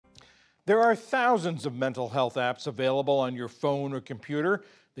There are thousands of mental health apps available on your phone or computer.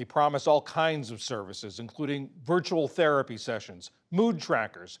 They promise all kinds of services, including virtual therapy sessions, mood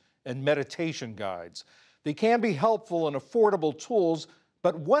trackers, and meditation guides. They can be helpful and affordable tools,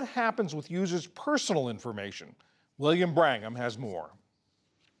 but what happens with users' personal information? William Brangham has more.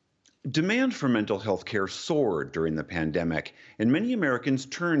 Demand for mental health care soared during the pandemic, and many Americans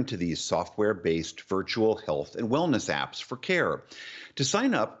turned to these software based virtual health and wellness apps for care. To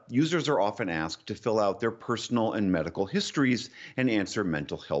sign up, users are often asked to fill out their personal and medical histories and answer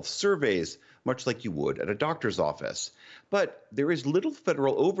mental health surveys, much like you would at a doctor's office. But there is little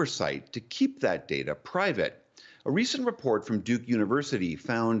federal oversight to keep that data private. A recent report from Duke University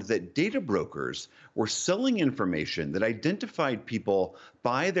found that data brokers were selling information that identified people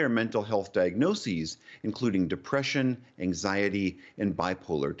by their mental health diagnoses, including depression, anxiety, and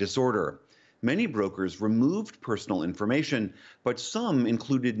bipolar disorder. Many brokers removed personal information, but some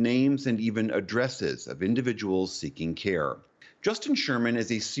included names and even addresses of individuals seeking care. Justin Sherman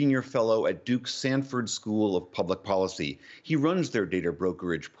is a senior fellow at Duke's Sanford School of Public Policy. He runs their data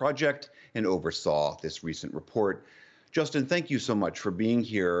brokerage project and oversaw this recent report. Justin, thank you so much for being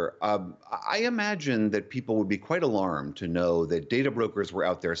here. I imagine that people would be quite alarmed to know that data brokers were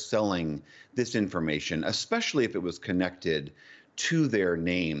out there selling this information, especially if it was connected to their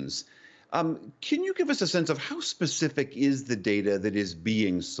names. Can you give us a sense of how specific is the data that is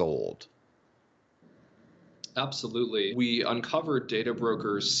being sold? Absolutely. We uncovered data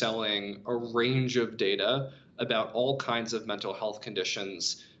brokers selling a range of data about all kinds of mental health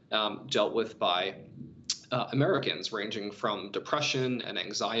conditions dealt with by Americans, ranging from depression and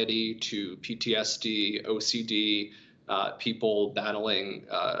anxiety to PTSD, OCD, people battling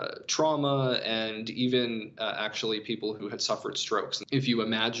trauma, and even actually people who had suffered strokes. If you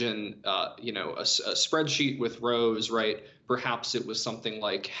imagine, a spreadsheet with rows, right? Perhaps it was something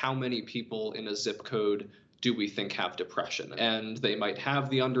like how many people in a zip code do we think have depression? And they might have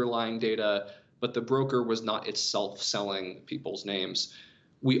the underlying data, but the broker was not itself selling people's names.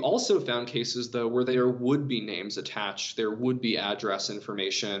 We also found cases, though, where there would be names attached, there would be address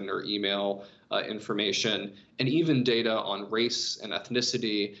information or email information, and even data on race and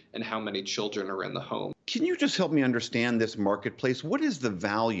ethnicity and how many children are in the home. Can you just help me understand this marketplace? What is the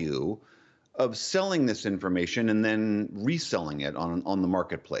value of selling this information and then reselling it on the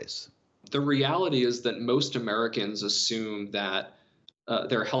marketplace? The reality is that most Americans assume that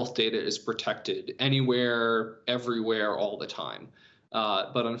their health data is protected anywhere, everywhere, all the time.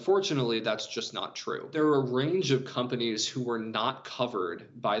 But unfortunately, that's just not true. There are a range of companies who were not covered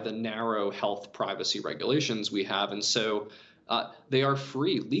by the narrow health privacy regulations we have. And so they are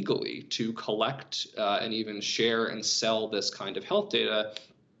free legally to collect and even share and sell this kind of health data,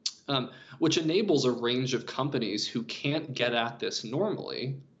 which enables a range of companies who can't get at this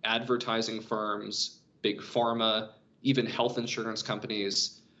normally, advertising firms, big pharma, even health insurance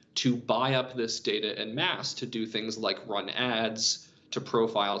companies, to buy up this data en masse to do things like run ads, to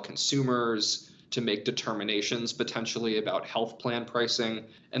profile consumers, to make determinations potentially about health plan pricing.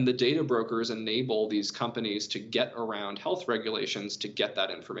 And the data brokers enable these companies to get around health regulations to get that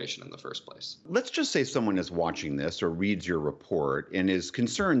information in the first place. Let's just say someone is watching this or reads your report and is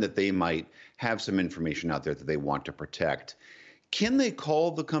concerned that they might have some information out there that they want to protect. Can they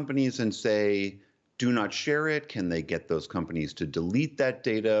call the companies and say, do not share it? Can they get those companies to delete that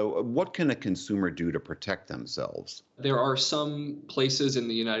data? What can a consumer do to protect themselves? There are some places in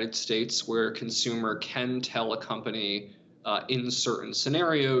the United States where a consumer can tell a company in certain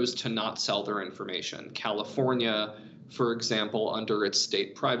scenarios to not sell their information. California, for example, under its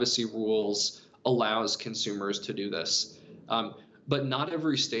state privacy rules, allows consumers to do this. But not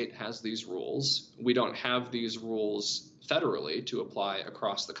every state has these rules. We don't have these rules federally to apply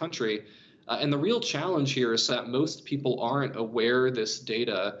across the country. And the real challenge here is that most people aren't aware this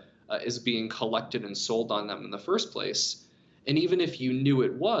data is being collected and sold on them in the first place. And even if you knew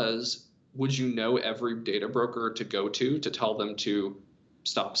it was, would you know every data broker to go to tell them to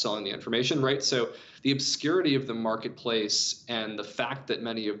stop selling the information, right? So the obscurity of the marketplace and the fact that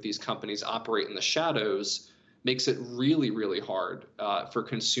many of these companies operate in the shadows makes it really, really hard for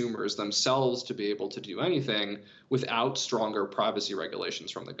consumers themselves to be able to do anything without stronger privacy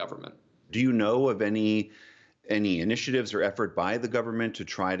regulations from the government. Do you know of any initiatives or effort by the government to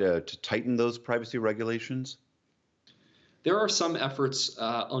try to tighten those privacy regulations? There are some efforts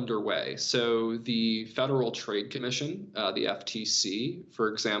underway. So the Federal Trade Commission, the FTC, for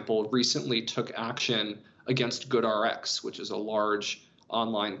example, recently took action against GoodRx, which is a large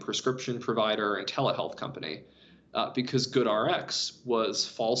online prescription provider and telehealth company, because GoodRx was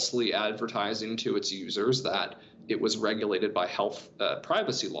falsely advertising to its users that it was regulated by health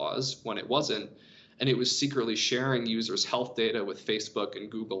privacy laws when it wasn't, and it was secretly sharing users' health data with Facebook and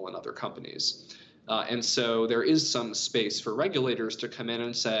Google and other companies. And so there is some space for regulators to come in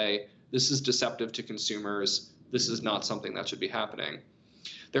and say, this is deceptive to consumers. This is not something that should be happening.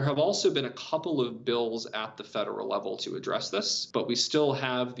 There have also been a couple of bills at the federal level to address this, but we still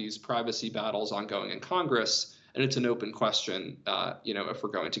have these privacy battles ongoing in Congress, and it's an open question, if we're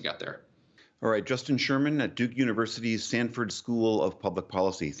going to get there. All right, Justin Sherman at Duke University's Sanford School of Public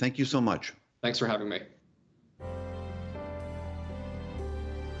Policy. Thank you so much. Thanks for having me.